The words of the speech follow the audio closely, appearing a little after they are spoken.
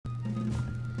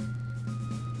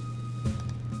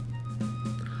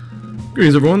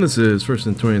Greetings everyone, this is First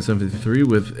Centurion 753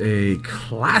 with a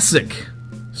classic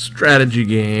strategy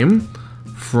game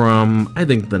from, I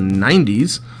think, the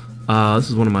 90s. This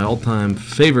is one of my all-time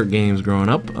favorite games growing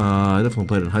up. I definitely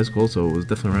played it in high school, so it was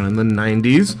definitely around in the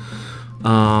 90s.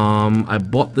 I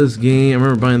bought this game, I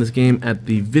remember buying this game at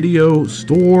the video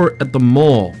store at the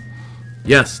mall.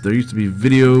 Yes, there used to be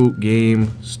video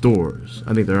game stores.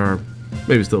 I think there are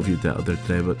maybe still a few out there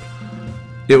today, but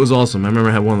it was awesome. I remember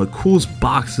I had one of the coolest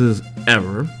boxes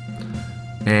ever,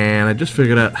 and I just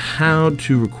figured out how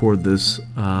to record this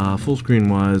full screen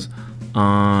wise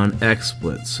on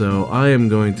XSplit. So I am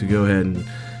going to go ahead and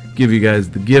give you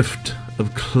guys the gift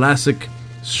of classic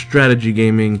strategy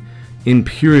gaming,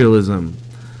 Imperialism.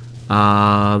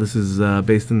 This is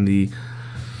based in the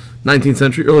 19th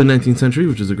century, early 19th century,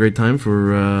 which is a great time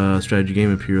for strategy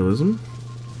game Imperialism.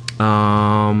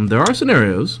 There are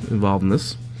scenarios involved in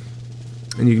this,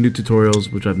 and you can do tutorials,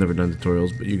 which I've never done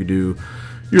tutorials, but you could do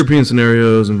European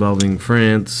scenarios involving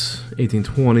France,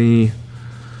 1820,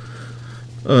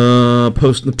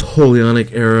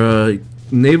 post-Napoleonic era,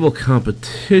 naval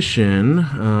competition.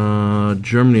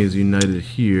 Germany is united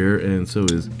here, and so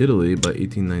is Italy by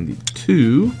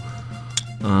 1892.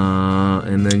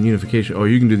 And then unification. Oh,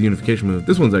 you can do the unification move.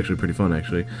 This one's actually pretty fun,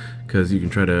 actually, because you can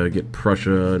try to get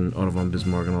Prussia and Otto von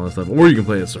Bismarck and all that stuff. Or you can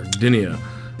play as Sardinia,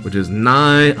 which is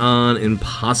nigh on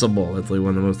impossible. That's like one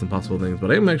of the most impossible things. But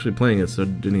I am actually playing a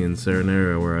Sardinian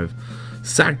scenario where I've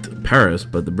sacked Paris,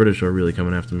 but the British are really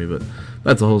coming after me. But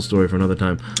that's a whole story for another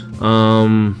time.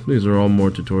 These are all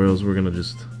more tutorials. We're gonna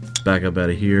just back up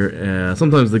out of here.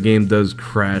 Sometimes the game does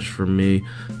crash for me.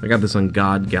 I got this on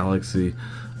God Galaxy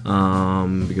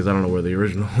because I don't know where the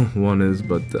original one is,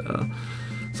 but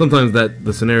sometimes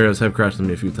the scenarios have crashed on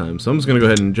me a few times. So I'm just going to go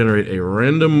ahead and generate a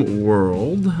random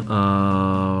world.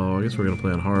 I guess we're going to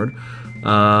play on hard.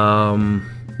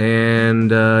 You can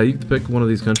pick one of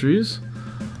these countries.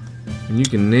 And you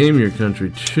can name your country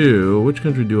too. Which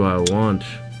country do I want?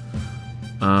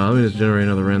 Let me just generate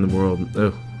another random world.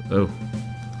 Oh,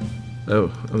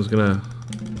 I'm just going to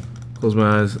close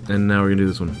my eyes, and now we're going to do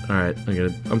this one. Alright,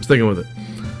 I'm sticking with it.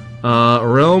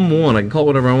 Realm 1, I can call it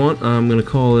whatever I want. I'm going to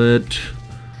call it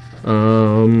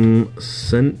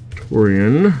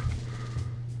Centaurian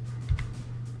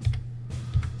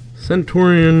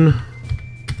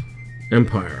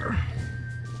Empire.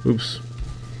 Oops.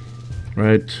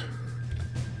 Right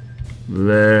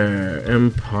there.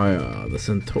 Empire. The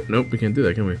Centaur. Nope, we can't do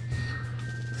that, can we?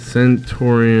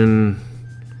 Centaurian.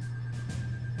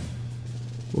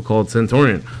 We'll call it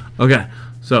Centaurian. Okay,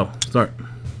 so start.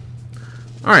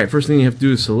 Alright, first thing you have to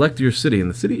do is select your city, and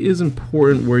the city is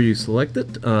important where you select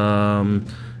it. You can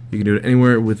do it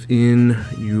anywhere within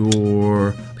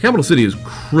your... The capital city is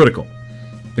critical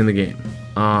in the game.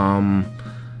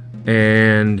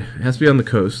 And it has to be on the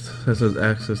coast. It has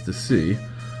access to sea.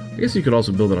 I guess you could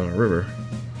also build it on a river.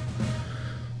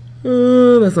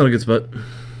 That's not a good spot.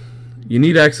 You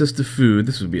need access to food.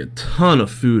 This would be a ton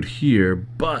of food here,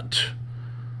 but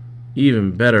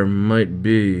even better might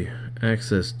be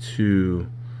access to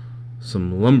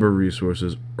some lumber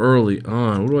resources early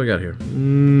on. What do I got here?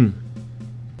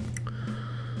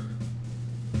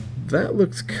 That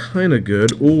looks kind of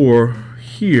good. Or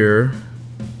here,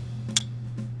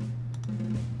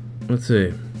 let's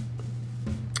see,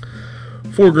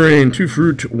 4 grain, 2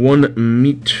 fruit, 1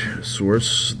 meat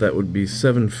source. That would be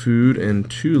 7 food and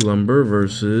 2 lumber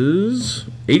versus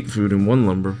 8 food and 1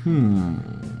 lumber.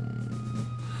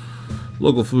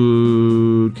 Local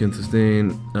food can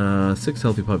sustain 6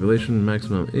 healthy population,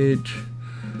 maximum age.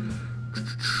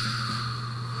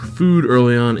 Food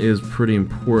early on is pretty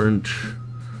important.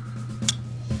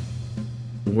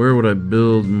 Where would I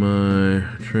build my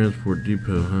transport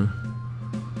depot, huh?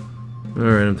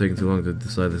 Alright, I'm taking too long to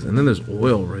decide this. And then there's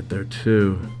oil right there,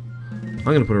 too. I'm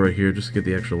going to put it right here just to get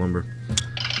the extra lumber.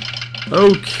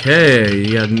 Okay,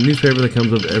 you got a newspaper that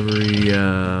comes up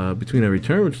between every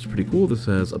turn, which is pretty cool. This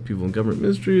has upheaval in government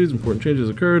ministries, important changes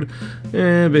occurred,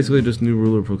 and basically just new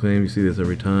ruler proclaimed. You see this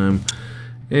every time.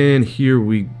 And here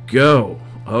we go.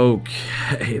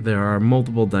 Okay, there are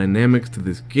multiple dynamics to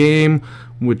this game,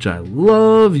 which I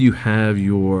love. You have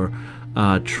your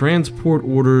transport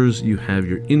orders, you have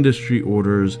your industry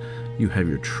orders, you have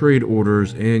your trade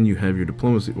orders, and you have your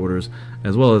diplomacy orders,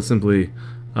 as well as simply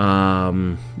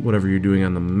whatever you're doing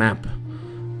on the map.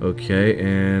 Okay,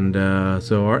 and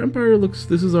so our empire looks,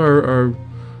 this is our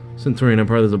Centaurian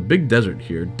Empire. There's a big desert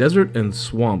here. Desert and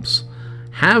swamps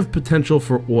have potential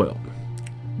for oil,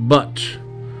 but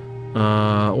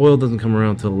oil doesn't come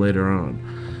around till later on.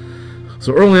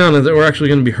 So early on, we're actually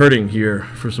going to be hurting here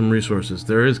for some resources.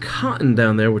 There is cotton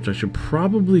down there, which I should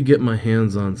probably get my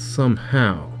hands on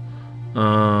somehow.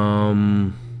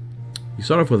 You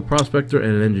start off with a prospector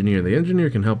and an engineer. The engineer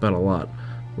can help out a lot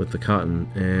with the cotton,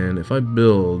 and if I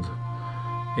build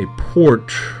a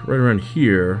port right around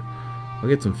here, I'll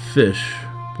get some fish,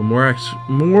 but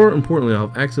more importantly, I'll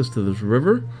have access to this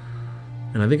river,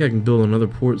 and I think I can build another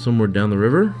port somewhere down the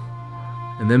river,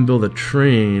 and then build a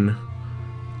train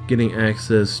getting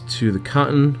access to the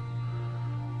cotton,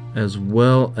 as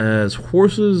well as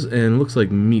horses and looks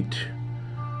like meat.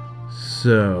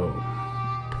 So,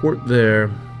 port there.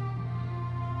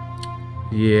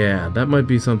 Yeah, that might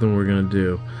be something we're gonna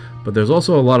do. But there's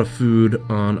also a lot of food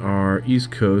on our east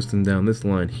coast and down this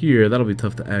line here. That'll be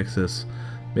tough to access.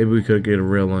 Maybe we could get a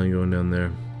rail line going down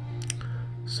there.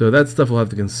 So that stuff we'll have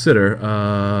to consider.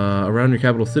 Around your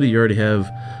capital city, you already have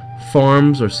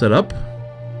farms are set up,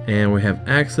 and we have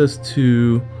access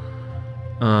to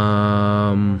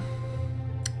the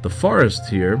forest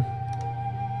here.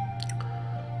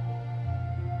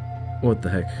 What the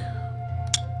heck?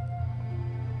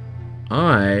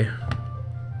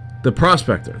 The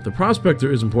prospector. The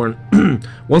prospector is important.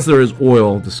 Once there is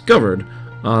oil discovered,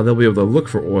 they'll be able to look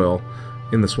for oil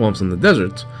in the swamps and the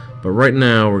deserts. But right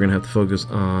now, we're going to have to focus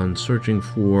on searching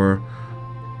for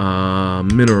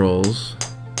minerals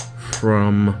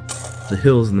from the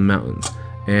hills and the mountains.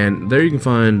 And there you can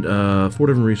find 4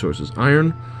 different resources: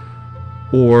 iron,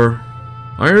 coal,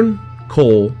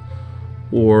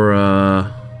 or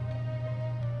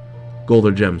gold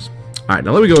or gems. Alright,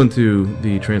 now let me go into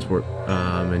the transport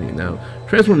menu. Now,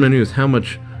 transport menu is how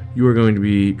much you are going to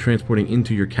be transporting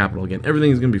into your capital. Again,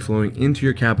 everything is going to be flowing into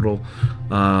your capital.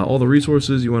 All the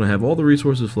resources, you want to have all the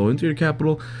resources flow into your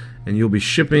capital, and you'll be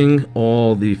shipping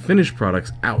all the finished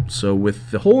products out. So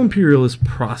with the whole imperialist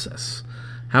process,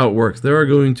 how it works, there are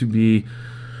going to be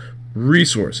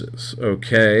resources,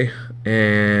 okay,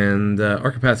 and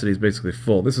our capacity is basically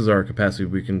full. This is our capacity.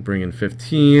 We can bring in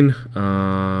 15.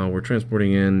 We're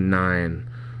transporting in 9.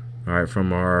 All right,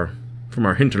 from our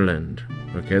hinterland.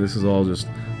 Okay, this is all just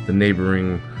the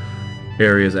neighboring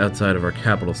areas outside of our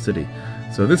capital city.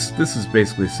 So this is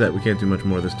basically set. We can't do much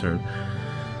more this turn.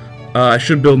 I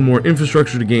should build more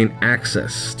infrastructure to gain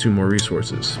access to more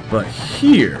resources, but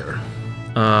here.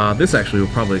 This actually will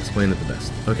probably explain it the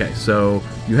best. Okay, so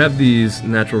you have these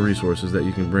natural resources that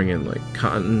you can bring in, like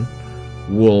cotton,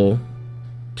 wool,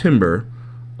 timber,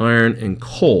 iron, and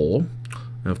coal,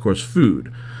 and of course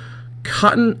food.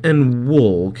 Cotton and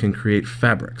wool can create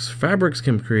fabrics. Fabrics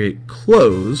can create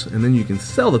clothes, and then you can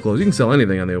sell the clothes. You can sell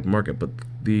anything on the open market, but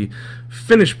the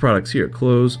finished products here,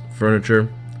 clothes, furniture,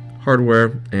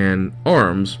 hardware, and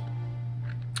arms,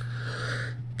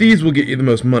 these will get you the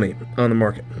most money on the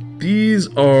market. These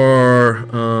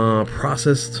are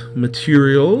processed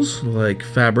materials like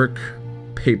fabric,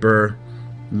 paper,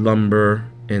 lumber,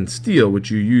 and steel, which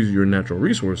you use your natural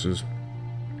resources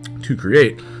to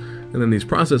create. And then these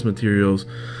processed materials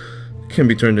can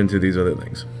be turned into these other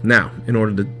things. Now, in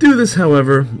order to do this,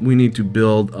 however, we need to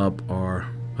build up our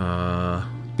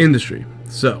industry.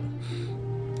 So,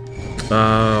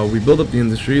 we build up the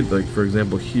industry. Like, for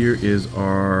example, here is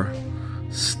our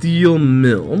steel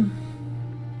mill.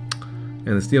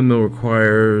 And the steel mill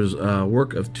requires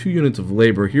work of 2 units of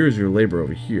labor. Here's your labor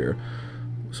over here.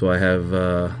 So I have,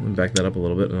 let me back that up a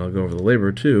little bit, and I'll go over the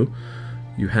labor too.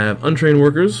 You have untrained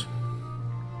workers,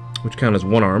 which count as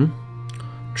 1 arm,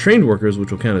 trained workers, which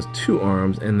will count as 2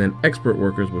 arms, and then expert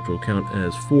workers, which will count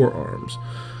as 4 arms.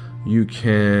 You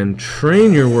can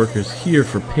train your workers here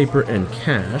for paper and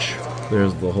cash.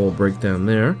 There's the whole breakdown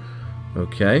there.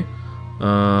 Okay.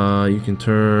 You can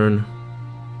turn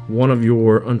one of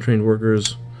your untrained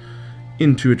workers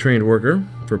into a trained worker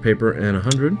for paper and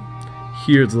 100.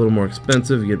 Here it's a little more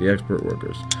expensive. You get the expert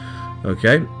workers.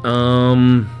 Okay.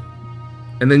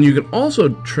 And then you can also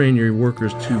train your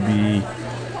workers to be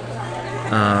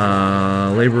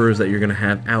laborers that you're going to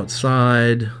have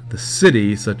outside the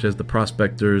city, such as the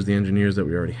prospectors, the engineers that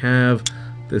we already have.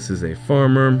 This is a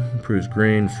farmer, improves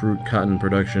grain, fruit, cotton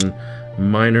production.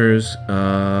 Miners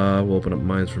will open up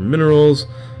mines for minerals,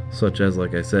 such as,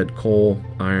 like I said, coal,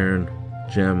 iron,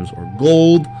 gems, or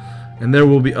gold. And there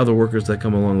will be other workers that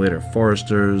come along later.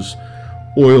 Foresters,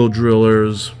 oil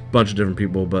drillers, bunch of different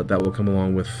people, but that will come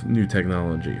along with new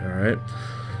technology, alright?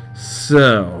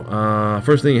 So,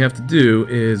 first thing you have to do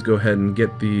is go ahead and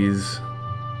get these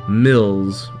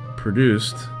mills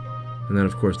produced, and then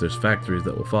of course there's factories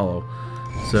that will follow.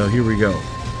 So here we go.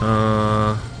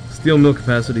 Steel mill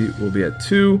capacity will be at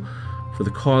 2 for the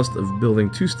cost of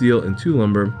building 2 steel and 2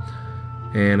 lumber.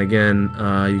 And again,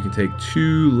 you can take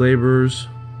 2 laborers,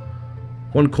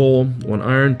 1 coal, 1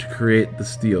 iron to create the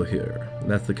steel here.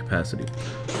 That's the capacity.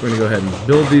 We're going to go ahead and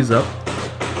build these up.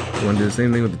 We're going to do the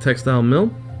same thing with the textile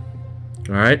mill.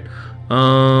 All right.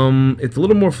 It's a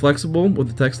little more flexible with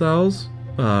the textiles.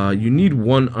 You need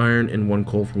 1 iron and 1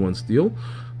 coal for 1 steel,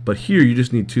 but here you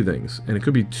just need 2 things, and it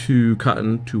could be 2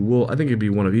 cotton, 2 wool. I think it'd be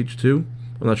 1 of each too.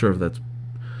 I'm not sure if that's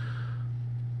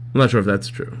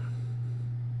true.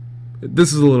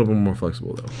 This is a little bit more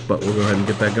flexible though, but we'll go ahead and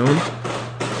get that going.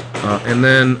 And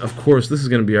then, of course, this is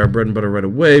going to be our bread and butter right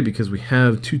away because we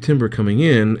have 2 timber coming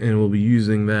in, and we'll be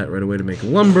using that right away to make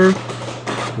lumber.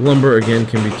 Lumber again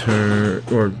can be turned,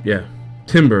 or yeah,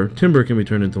 timber can be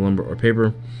turned into lumber or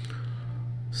paper.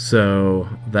 So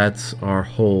that's our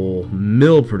whole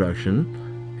mill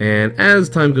production. And as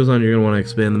time goes on, you're going to want to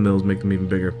expand the mills, make them even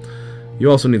bigger. You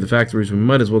also need the factories. We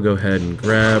might as well go ahead and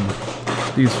grab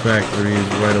these factories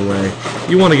right away.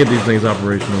 You want to get these things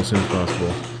operational as soon as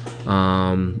possible.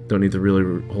 Don't need to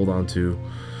really hold on to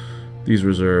these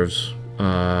reserves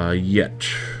yet.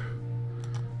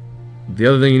 The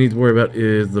other thing you need to worry about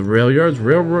is the rail yards.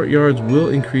 Railroad yards will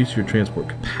increase your transport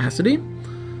capacity,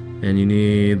 and you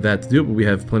need that to do it, but we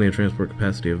have plenty of transport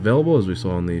capacity available, as we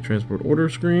saw on the transport order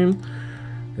screen.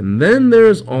 And then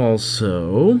there's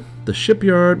also the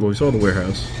shipyard. Well, we saw the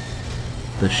warehouse.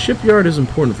 The shipyard is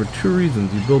important for 2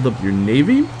 reasons. You build up your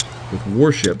navy with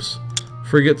warships,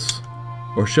 frigates,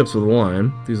 or ships with a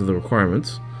line. These are the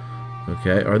requirements.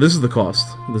 Okay, or this is the cost.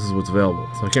 This is what's available.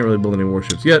 So I can't really build any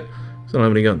warships yet, because I don't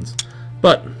have any guns.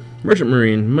 But merchant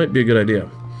marine might be a good idea.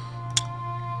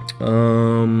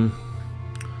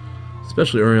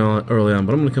 Especially early on,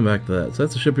 but I'm going to come back to that. So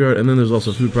that's the shipyard, and then there's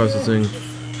also food processing.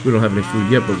 We don't have any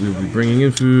food yet, but we will be bringing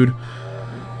in food.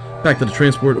 Back to the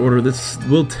transport order. This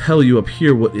will tell you up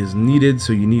here what is needed.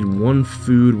 So you need 1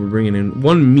 food. We're bringing in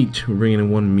 1 meat. We're bringing in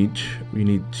 1 meat. We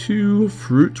need 2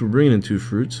 fruits. We're bringing in 2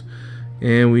 fruits.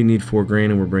 And we need 4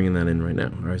 grain, and we're bringing that in right now.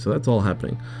 All right, so that's all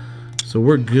happening. So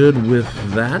we're good with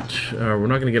that. We're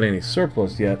not going to get any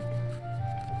surplus yet.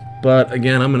 But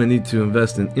again, I'm going to need to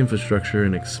invest in infrastructure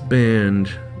and expand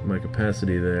my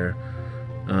capacity there.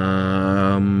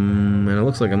 And it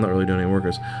looks like I'm not really doing any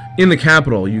workers. In the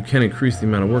capital, you can increase the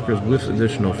amount of workers with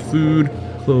additional food,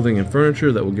 clothing, and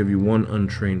furniture. That will give you 1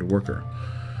 untrained worker.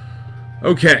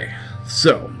 Okay,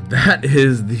 so that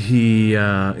is the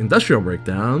industrial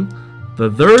breakdown. The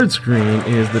 3rd screen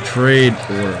is the trade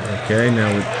order. Okay,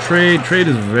 now with trade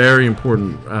is a very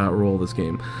important role of this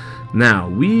game. Now,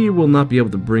 we will not be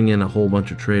able to bring in a whole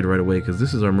bunch of trade right away because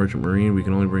this is our merchant marine. We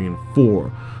can only bring in 4.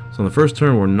 So on the first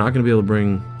turn, we're not going to be able to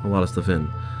bring a lot of stuff in.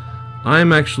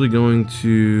 I'm actually going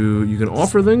to... You can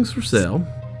offer things for sale,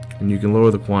 and you can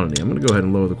lower the quantity. I'm going to go ahead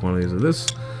and lower the quantities of this,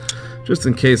 just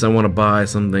in case I want to buy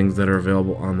some things that are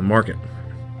available on the market.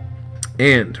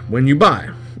 And when you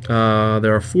buy,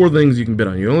 there are 4 things you can bid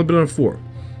on. You only bid on 4,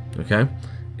 okay?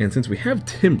 And since we have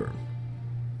timber,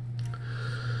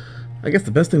 I guess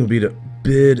the best thing would be to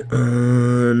bid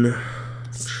on...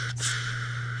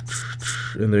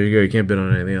 And there you go, you can't bid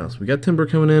on anything else. We got timber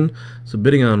coming in, so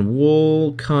bidding on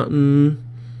wool, cotton,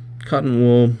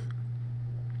 wool,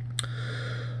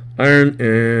 iron,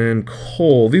 and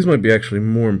coal. These might be actually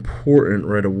more important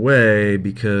right away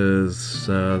because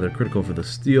they're critical for the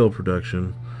steel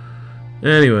production.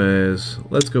 Anyways,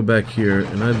 let's go back here,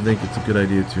 and I think it's a good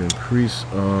idea to increase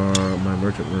my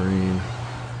merchant marine.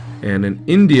 And an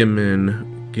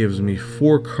Indiaman gives me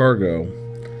 4 cargo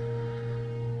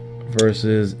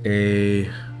versus a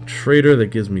trader that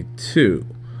gives me 2.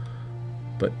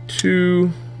 But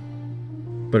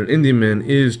an Indiaman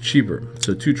is cheaper.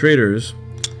 So 2 traders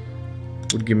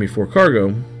would give me 4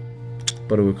 cargo,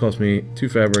 but it would cost me 2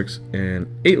 fabrics and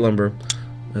 8 lumber,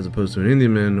 as opposed to an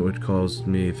Indiaman, which costs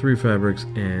me 3 fabrics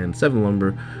and 7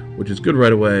 lumber, which is good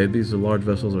right away. These are large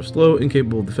vessels, are slow,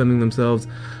 incapable of defending themselves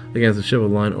against a ship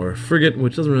of line or a frigate,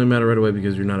 which doesn't really matter right away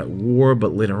because you're not at war,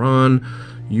 but later on,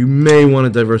 you may want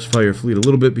to diversify your fleet a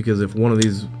little bit because if a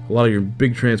lot of your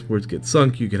big transports get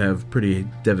sunk, you could have pretty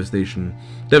devastating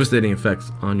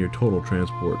effects on your total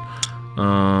transport.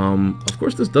 Of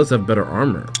course, this does have better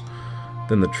armor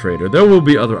than the trader. There will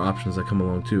be other options that come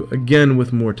along too. Again,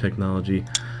 with more technology,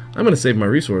 I'm going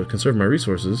to conserve my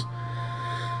resources,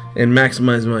 and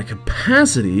maximize my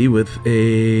capacity with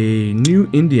a new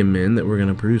Indiaman that we're going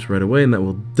to produce right away, and that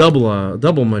will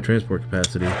double my transport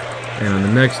capacity. And on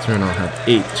the next turn, I'll have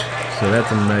 8. So that's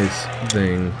a nice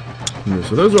thing.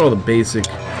 So those are all the basic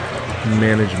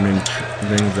management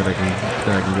things that I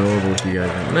can go over with you guys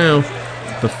right now.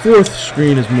 The 4th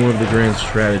screen is more of the grand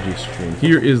strategy screen.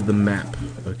 Here is the map,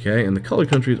 okay? And the color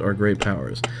countries are great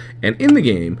powers. And in the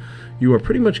game, you are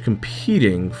pretty much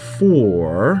competing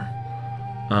for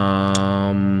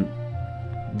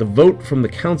the vote from the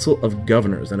Council of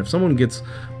Governors. And if someone gets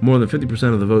more than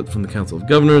 50% of the vote from the Council of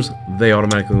Governors, they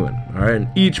automatically win. Alright, and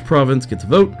each province gets a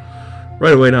vote.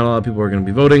 right away, not a lot of people are going to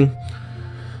be voting.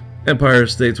 Empire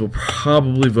states will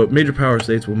probably vote. Major power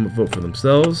states will vote for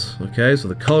themselves. Okay, so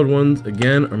the colored ones,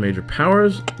 again, are major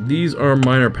powers. These are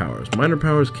minor powers. Minor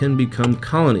powers can become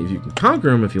colonies. You can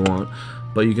conquer them if you want,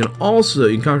 but you can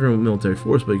conquer them with military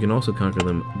force, but you can also conquer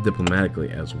them diplomatically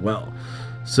as well.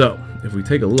 So, if we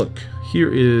take a look,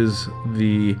 here is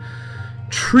the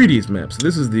treaties map. So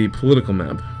this is the political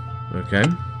map, okay?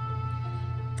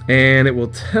 And it will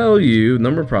tell you the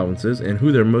number of provinces and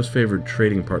who their most favored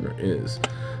trading partner is.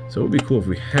 So it would be cool if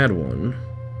we had one,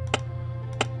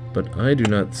 but I do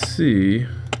not see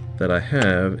that I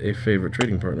have a favorite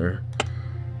trading partner.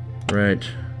 Right.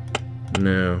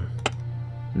 No.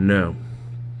 No.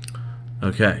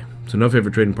 Okay, so no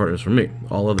favorite trading partners for me.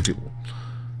 All other people.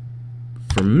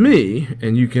 For me,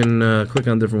 and you can click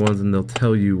on different ones and they'll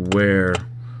tell you where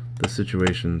the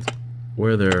situations,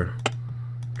 where their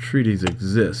treaties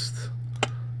exist.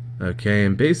 Okay,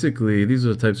 and basically these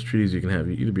are the types of treaties you can have.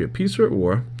 You either be at peace or at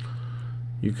war.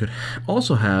 You could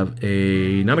also have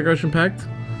a non-aggression pact,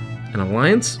 an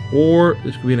alliance, or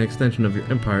this could be an extension of your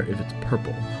empire if it's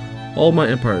purple. All my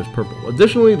empire is purple.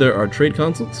 Additionally, there are trade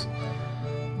consulates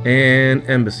and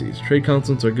embassies. Trade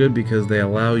consulates are good because they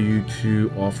allow you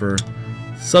to offer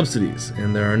subsidies,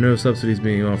 and there are no subsidies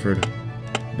being offered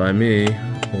by me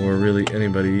or really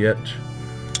anybody yet.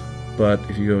 But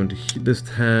if you go into this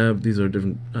tab, these are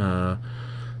different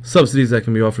subsidies that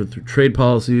can be offered through trade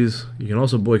policies. You can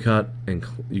also boycott, and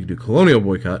you can do colonial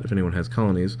boycott if anyone has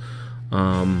colonies.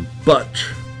 But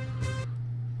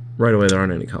right away there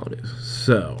aren't any colonies.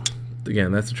 So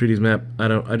again, that's the treaties map.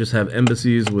 I just have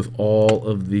embassies with all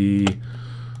of the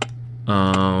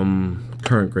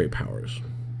current great powers.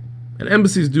 And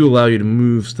embassies do allow you to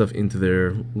move stuff into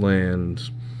their land,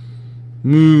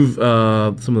 move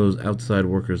some of those outside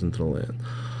workers into the land.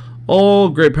 All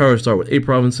great powers start with 8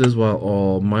 provinces, while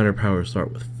all minor powers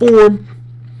start with 4.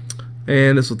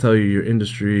 And this will tell you your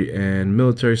industry and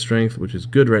military strength, which is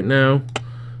good right now.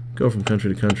 Go from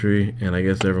country to country, and I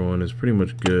guess everyone is pretty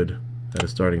much good at a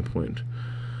starting point.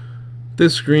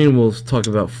 This screen will talk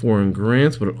about foreign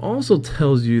grants, but it also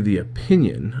tells you the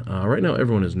opinion. Right now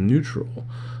everyone is neutral,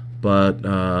 but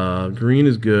green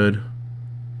is good,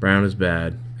 brown is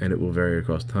bad, and it will vary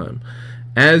across time.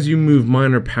 As you move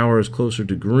minor powers closer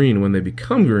to green, when they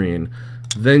become green,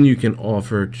 then you can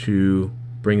offer to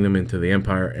bring them into the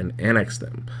empire and annex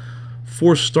them.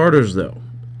 For starters, though,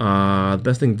 the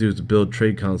best thing to do is to build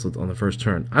trade consulates on the first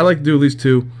turn. I like to do at least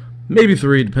 2, maybe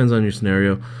 3, depends on your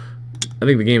scenario. I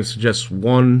think the game suggests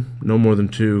 1, no more than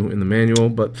 2 in the manual,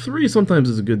 but 3 sometimes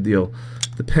is a good deal.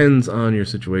 Depends on your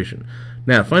situation.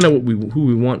 Now, find out who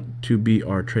we want to be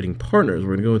our trading partners.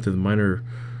 We're going to go into the minor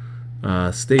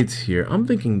states here. I'm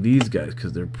thinking these guys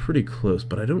because they're pretty close,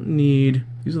 but I don't need,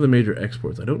 these are the major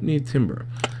exports. I don't need timber.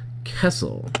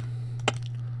 Kessel.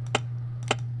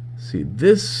 See,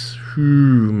 this,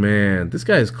 man, this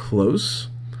guy is close,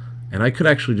 and I could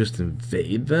actually just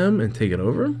invade them and take it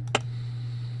over.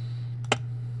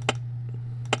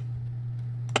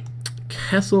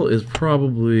 Kessel is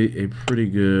probably a pretty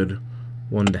good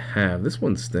one to have. This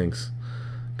one stinks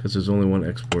because there's only 1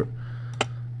 export.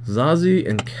 Zazi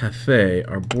and Cathay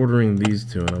are bordering these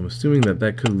 2, and I'm assuming that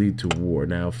that could lead to war.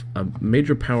 Now, if a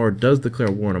major power does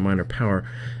declare war on a minor power,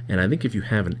 and I think if you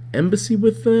have an embassy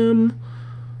with them,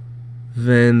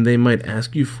 then they might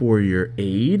ask you for your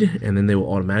aid, and then they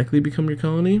will automatically become your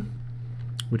colony,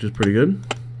 which is pretty good.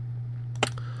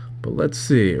 But let's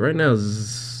see. Right now,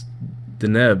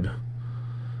 Deneb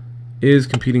is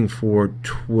competing for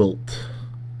Twilt,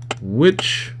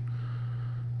 which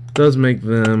does make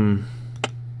them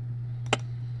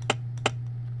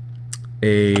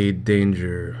a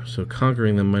danger, so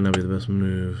conquering them might not be the best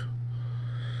move.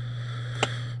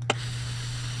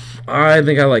 I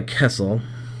think I like Kessel.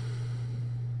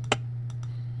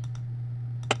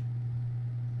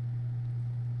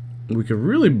 We could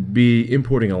really be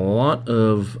importing a lot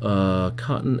of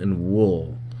cotton and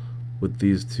wool with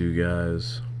these 2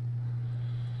 guys,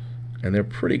 and they're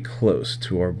pretty close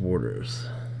to our borders.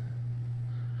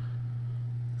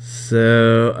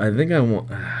 So I think I want.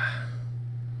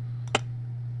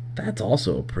 That's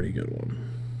also a pretty good one.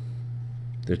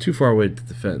 They're too far away to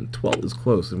defend. 12 is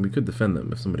close, and we could defend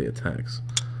them if somebody attacks.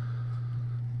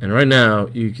 And right now,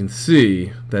 you can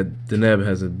see that Deneb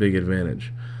has a big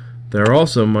advantage. There are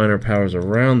also minor powers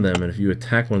around them, and if you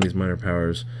attack one of these minor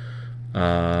powers,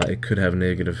 it could have a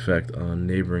negative effect on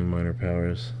neighboring minor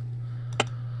powers.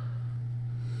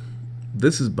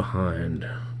 This is behind,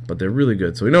 but they're really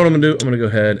good. So we know what I'm going to do. I'm going to go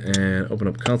ahead and open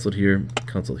up consulate here,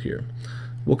 consulate here.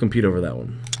 We'll compete over that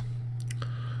one.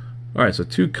 Alright, so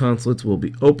 2 consulates will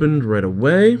be opened right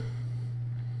away.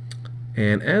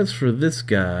 And as for this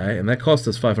guy, and that cost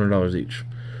us $500 each.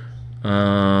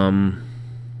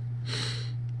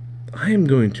 I am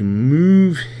going to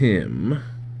move him.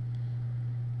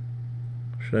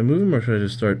 Should I move him, or should I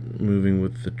just start moving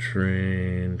with the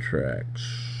train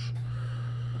tracks?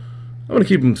 I'm going to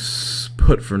keep him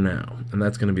put for now, and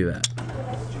that's going to be that.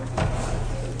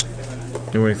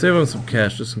 And we're going to save on some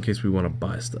cash just in case we want to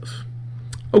buy stuff.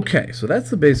 Okay, so that's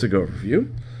the basic overview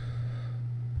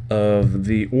of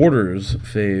the orders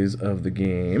phase of the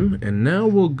game. And now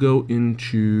we'll go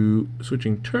into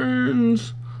switching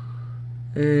turns.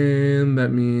 And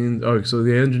that means, oh, so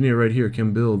the engineer right here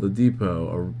can build a depot,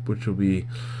 or which will be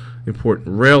important.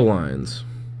 Rail lines,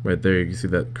 right there. You can see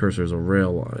that cursor is a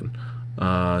rail line.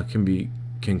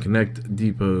 Can connect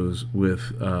depots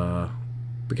with the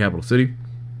capital city.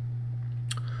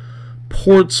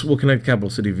 Ports will connect capital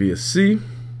city via sea,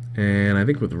 and I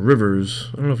think with rivers,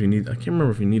 I don't know if you need. I can't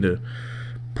remember if you need a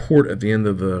port at the end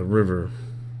of the river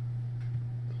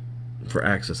for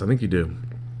access. I think you do.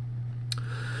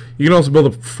 You can also build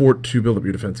a fort to build up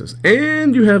your defenses.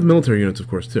 And you have military units, of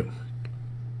course, too.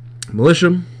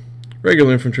 Militia,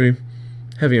 regular infantry,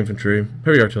 heavy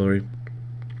artillery,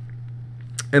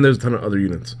 and there's a ton of other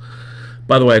units.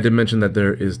 By the way, I did mention that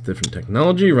there is different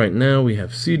technology. Right now, we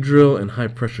have sea drill and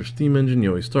high-pressure steam engine. You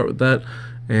always start with that.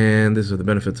 And these are the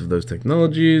benefits of those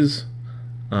technologies.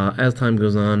 As time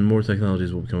goes on, more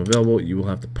technologies will become available. You will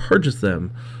have to purchase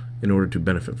them in order to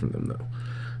benefit from them, though.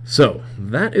 So,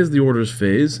 that is the orders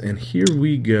phase, and here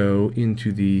we go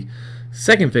into the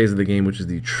second phase of the game, which is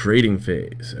the trading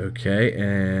phase. Okay,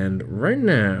 and right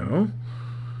now,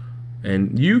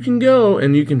 and you can go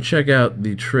and you can check out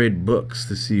the trade books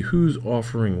to see who's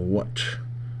offering what.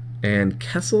 And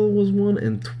Kessel was one,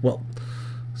 and 12.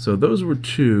 So those were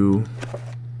two.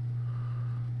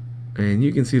 And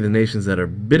you can see the nations that are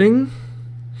bidding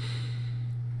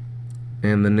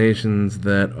and the nations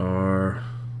that are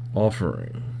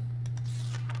offering.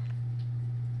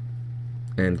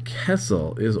 And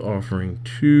Kessel is offering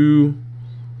 2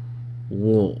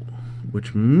 wool,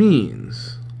 which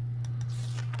means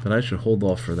that I should hold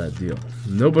off for that deal.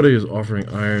 Nobody is offering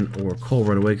iron or coal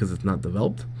right away because it's not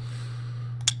developed.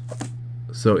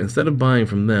 So instead of buying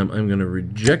from them, I'm going to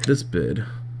reject this bid,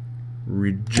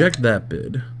 reject that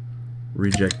bid,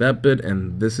 reject that bid,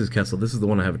 and this is Kessel. This is the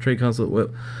one I have a trade consulate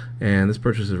with, and this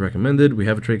purchase is recommended. We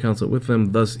have a trade consulate with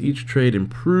them, thus each trade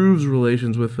improves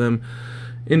relations with them.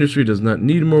 Industry does not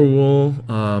need more wool.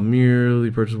 Merely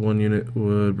purchase 1 unit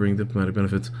would bring diplomatic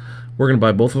benefits. We're going to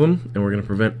buy both of them, and we're going to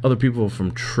prevent other people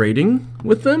from trading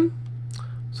with them.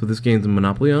 So this gains a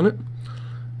monopoly on it.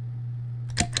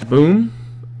 Boom.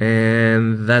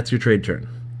 And that's your trade turn.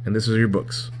 And this is your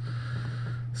books.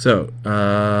 So,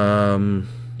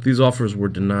 these offers were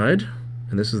denied,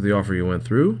 and this is the offer you went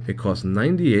through. It costs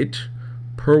 98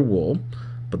 per wool,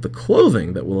 but the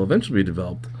clothing that will eventually be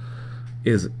developed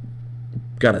is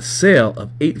got a sale of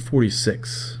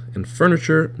 846 and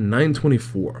furniture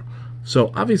 924.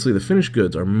 So obviously the finished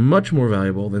goods are much more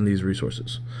valuable than these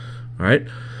resources. All right.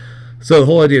 So the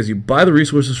whole idea is you buy the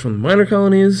resources from the minor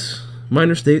colonies,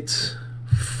 minor states,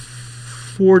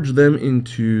 forge them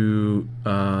into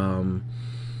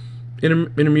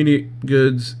intermediate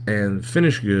goods and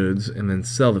finished goods, and then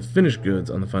sell the finished goods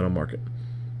on the final market.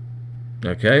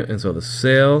 Okay, and so the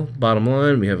sale, bottom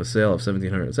line, we have a sale of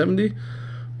 1,770.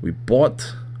 We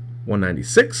bought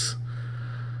 196,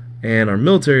 and our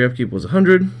military upkeep was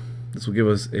 100. This will give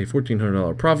us a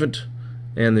 $1,400 profit,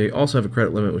 and they also have a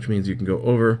credit limit, which means you can go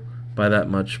over by that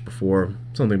much before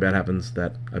something bad happens.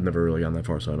 That I've never really gone that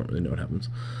far, so I don't really know what happens.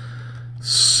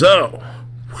 So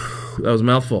that was a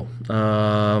mouthful.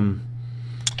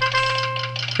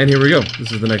 And here we go.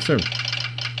 This is the next turn.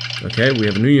 Okay, we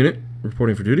have a new unit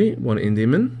reporting for duty, 1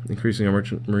 Indiaman, increasing our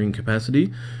merchant marine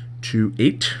capacity to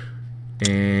 8.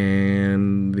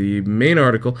 And the main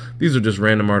article, these are just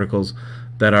random articles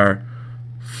that are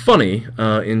funny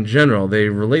in general. They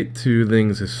relate to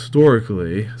things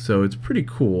historically, so it's pretty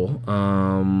cool.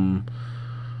 And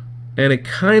it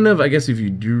kind of, I guess if you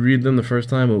do read them the first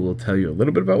time, it will tell you a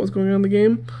little bit about what's going on in the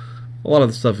game. A lot of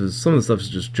the stuff is, some of the stuff is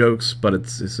just jokes, but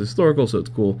it's historical, so it's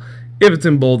cool. If it's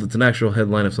in bold, it's an actual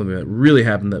headline of something that really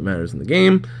happened that matters in the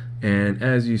game. And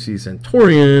as you see,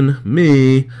 Centaurian,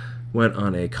 me, went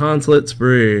on a consulate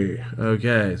spree.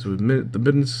 Okay, so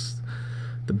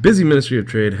the busy Ministry of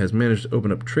Trade has managed to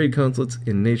open up trade consulates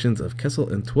in nations of Kessel,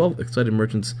 and 12 excited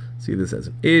merchants see this as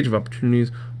an age of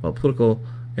opportunities, while political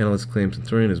analysts claim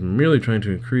Centaurian is merely trying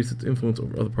to increase its influence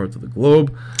over other parts of the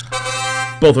globe.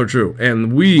 Both are true,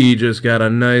 and we just got a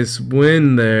nice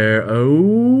win there.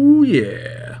 Oh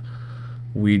yeah.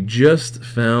 We just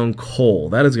found coal.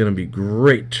 That is going to be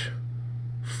great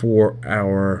for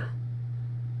our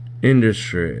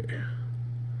industry.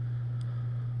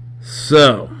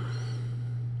 So,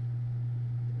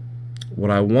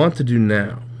 what I want to do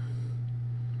now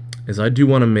is I do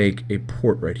want to make a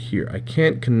port right here. I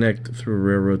can't connect through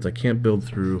railroads. I can't build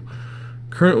through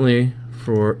currently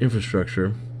for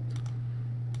infrastructure.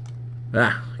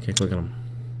 I can't click on them.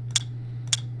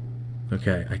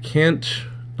 Okay, I can't.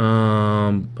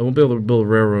 I won't be able to build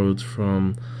railroads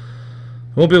from.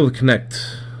 I won't be able to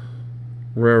connect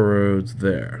railroads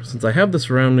there. Since I have the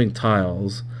surrounding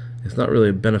tiles, it's not really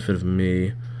a benefit of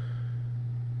me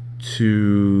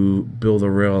to build a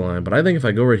rail line. But I think if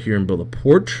I go right here and build a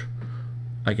port,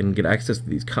 I can get access to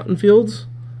these cotton fields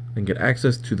and get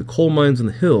access to the coal mines in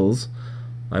the hills.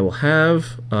 I will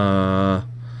have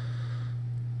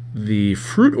the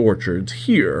fruit orchards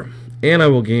here, and I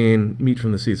will gain meat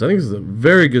from the sea. So I think this is a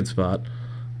very good spot.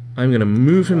 I'm going to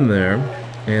move him there,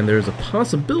 and there's a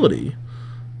possibility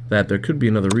that there could be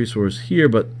another resource here,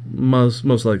 but most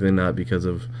likely not, because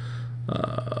of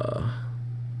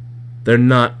they're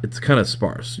not. It's kind of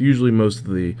sparse. Usually, most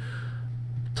of the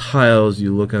tiles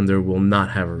you look under will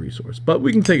not have a resource, but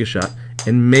we can take a shot,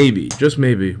 and maybe, just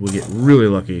maybe, we'll get really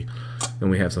lucky and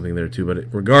we have something there too. But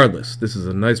regardless, this is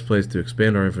a nice place to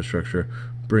expand our infrastructure,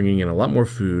 bringing in a lot more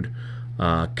food,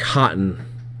 cotton,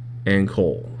 and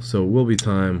coal. So it will be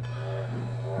time.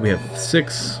 We have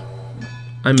 6.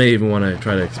 I may even want to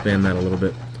try to expand that a little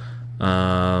bit.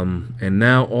 And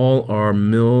now all our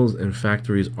mills and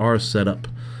factories are set up.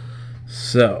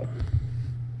 So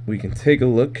we can take a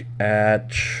look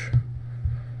at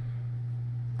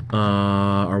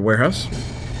our warehouse.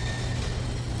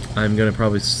 I'm going to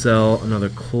probably sell another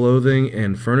clothing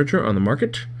and furniture on the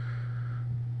market.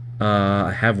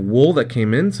 I have wool that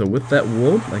came in, so with that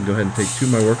wool, I can go ahead and take 2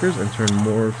 of my workers and turn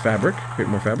more fabric, create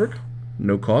more fabric.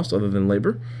 No cost other than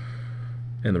labor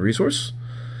and the resource.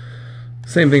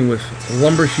 Same thing with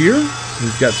lumber here.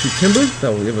 We've got 2 timber.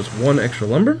 That will give us 1 extra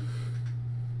lumber.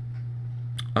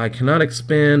 I cannot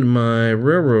expand my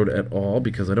railroad at all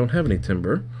because I don't have any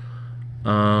timber.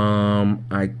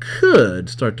 I could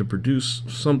start to produce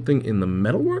something in the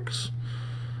metalworks.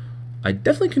 I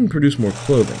definitely can produce more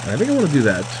clothing. I think I want to do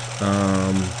that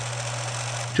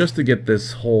just to get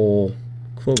this whole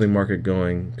clothing market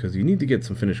going, because you need to get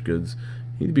some finished goods.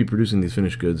 You need to be producing these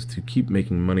finished goods to keep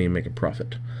making money and make a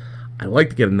profit. I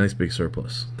like to get a nice big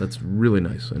surplus. That's really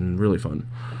nice and really fun.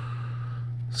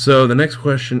 So the next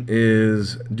question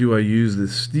is, do I use the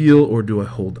steel or do I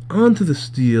hold on to the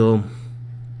steel?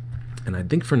 And I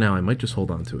think for now I might just hold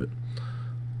on to it,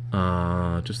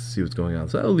 just to see what's going on.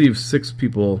 So I'll leave 6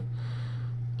 people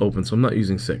open, so I'm not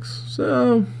using 6.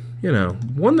 So, you know,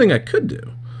 one thing I could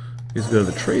do is go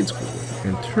to the trade school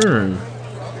and turn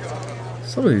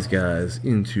some of these guys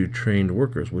into trained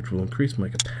workers, which will increase my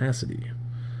capacity.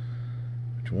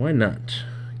 Which, why not?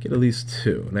 Get at least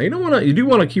 2. Now you do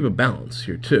want to keep a balance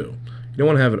here too. You don't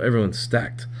want to have everyone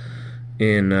stacked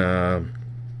in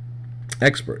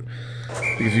expert,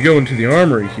 because you go into the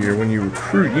armory here, when you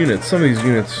recruit units, some of these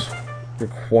units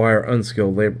require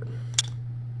unskilled labor.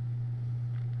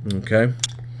 Okay.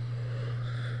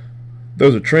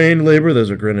 Those are trained labor, those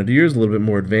are grenadiers, a little bit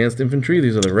more advanced infantry.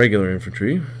 These are the regular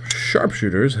infantry.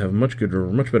 Sharpshooters have much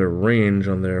better range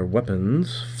on their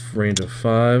weapons. Range of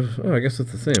 5. Oh, I guess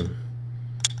it's the same.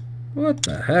 What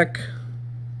the heck?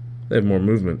 They have more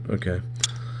movement. Okay.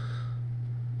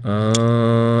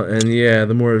 And yeah,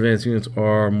 the more advanced units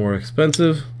are more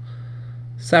expensive.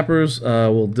 Sappers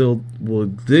will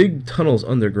dig tunnels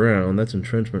underground. That's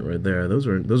entrenchment right there. Those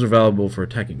are valuable for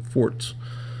attacking forts.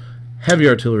 Heavy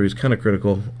artillery is kind of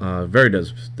critical, very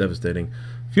devastating.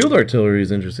 Field artillery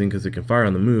is interesting because it can fire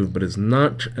on the move, but it's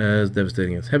not as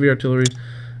devastating as heavy artillery.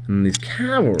 And these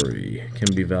cavalry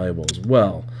can be valuable as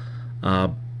well,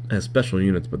 as special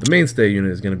units. But the mainstay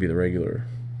unit is going to be the regular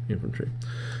infantry.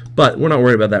 But we're not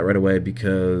worried about that right away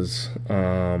because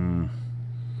the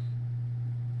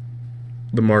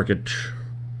market,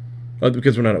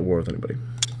 because we're not at war with anybody.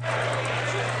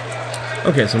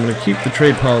 Okay, so I'm going to keep the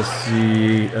trade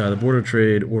policy, the border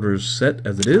trade orders set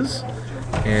as it is,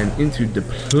 and into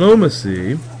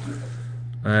diplomacy,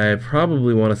 I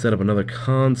probably want to set up another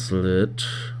consulate.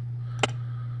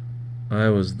 I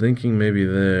was thinking maybe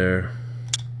there.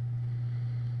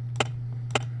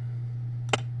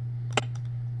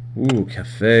 Ooh,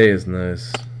 cafe is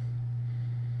nice.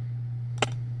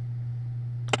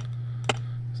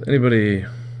 Is anybody...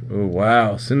 Oh,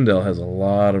 wow, Sindel has a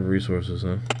lot of resources,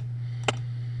 huh?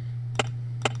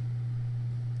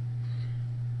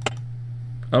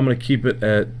 I'm going to keep it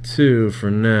at 2 for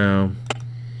now.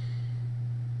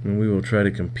 And we will try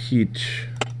to compete.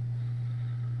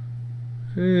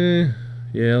 Yeah,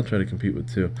 Yeah, I'll try to compete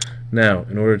with 2. Now,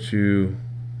 in order to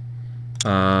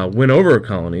win over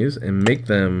colonies and make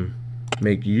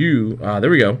you, there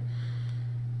we go.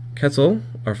 Quetzal,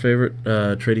 our favorite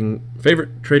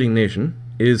trading nation,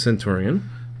 is Centurion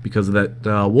because of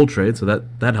that wool trade, so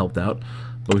that helped out.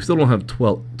 But we still don't have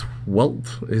Twelt.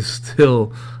 Twelt is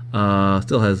still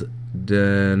has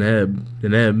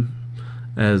Deneb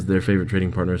as their favorite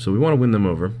trading partner, so we want to win them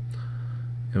over,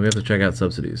 and we have to check out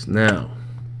subsidies. Now,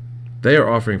 they are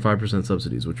offering 5%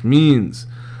 subsidies, which means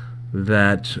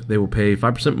that they will pay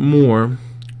 5% more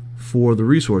for the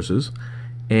resources,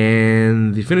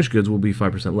 and the finished goods will be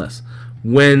 5% less.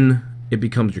 When it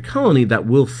becomes your colony, that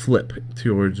will flip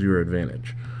towards your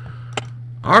advantage.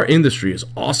 Our industry is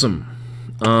awesome.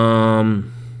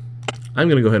 I'm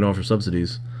going to go ahead and offer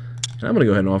subsidies. And I'm going to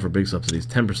go ahead and offer big subsidies.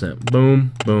 10%.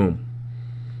 Boom, boom.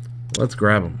 Let's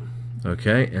grab them.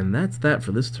 Okay, and that's that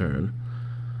for this turn.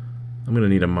 I'm going to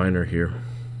need a miner here.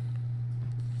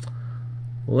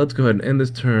 Well, let's go ahead and end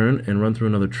this turn and run through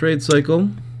another trade cycle.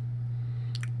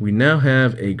 We now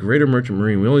have a greater merchant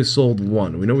marine. We only sold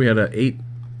 1. We know we had an 8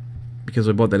 because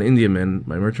I bought that Indiaman.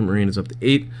 My merchant marine is up to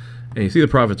 8. And you see the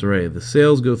profits already. The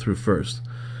sales go through first.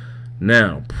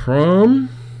 Now, Pram,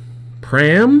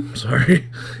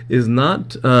 is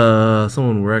not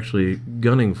someone we're actually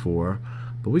gunning for.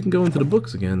 But we can go into the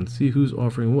books again and see who's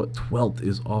offering what. Twelt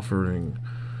is offering.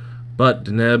 But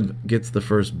Deneb gets the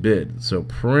first bid. So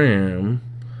Pram,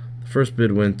 the first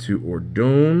bid went to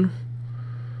Ordone,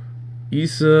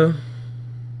 Issa.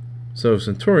 So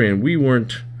Centurion, we were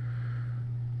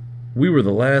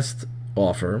the last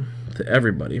offer to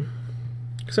everybody,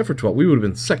 except for 12. We would have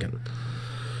been second.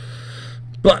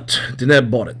 But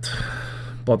Deneb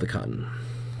bought the cotton.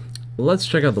 Let's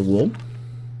check out the wool.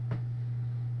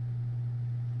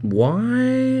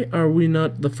 Why are we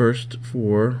not the first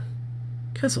for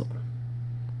Quetzal?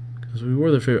 Because we were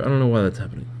their favorite. I don't know why that's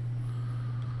happening.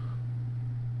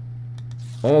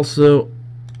 Also,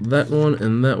 that one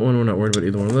and that one, we're not worried about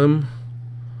either one of them.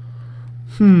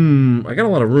 I got a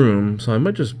lot of room, so I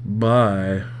might just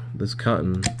buy this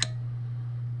cotton.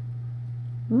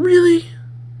 Really?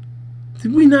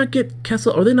 Did we not get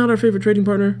Quetzal? Are they not our favorite trading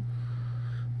partner?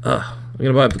 I'm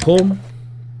going to buy up the coal.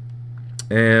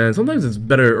 And sometimes it's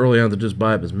better early on to just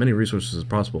buy up as many resources as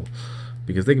possible,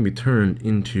 because they can be turned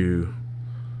into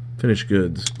finished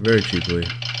goods very cheaply.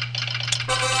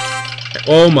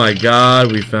 Oh my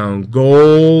god, we found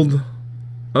gold.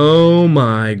 Oh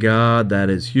my god, that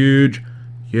is huge.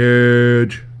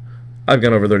 Huge. I've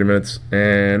gone over 30 minutes,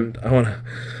 and I don't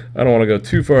want to go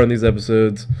too far in these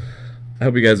episodes. I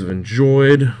hope you guys have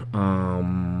enjoyed.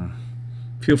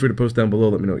 Feel free to post down below,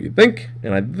 let me know what you think.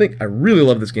 And I really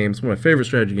love this game. It's one of my favorite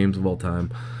strategy games of all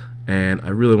time. And I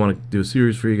really want to do a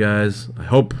series for you guys. I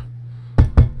hope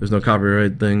there's no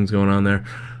copyright things going on there.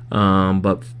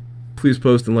 But please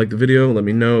post and like the video. Let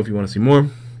me know if you want to see more.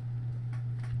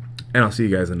 And I'll see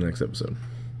you guys in the next episode.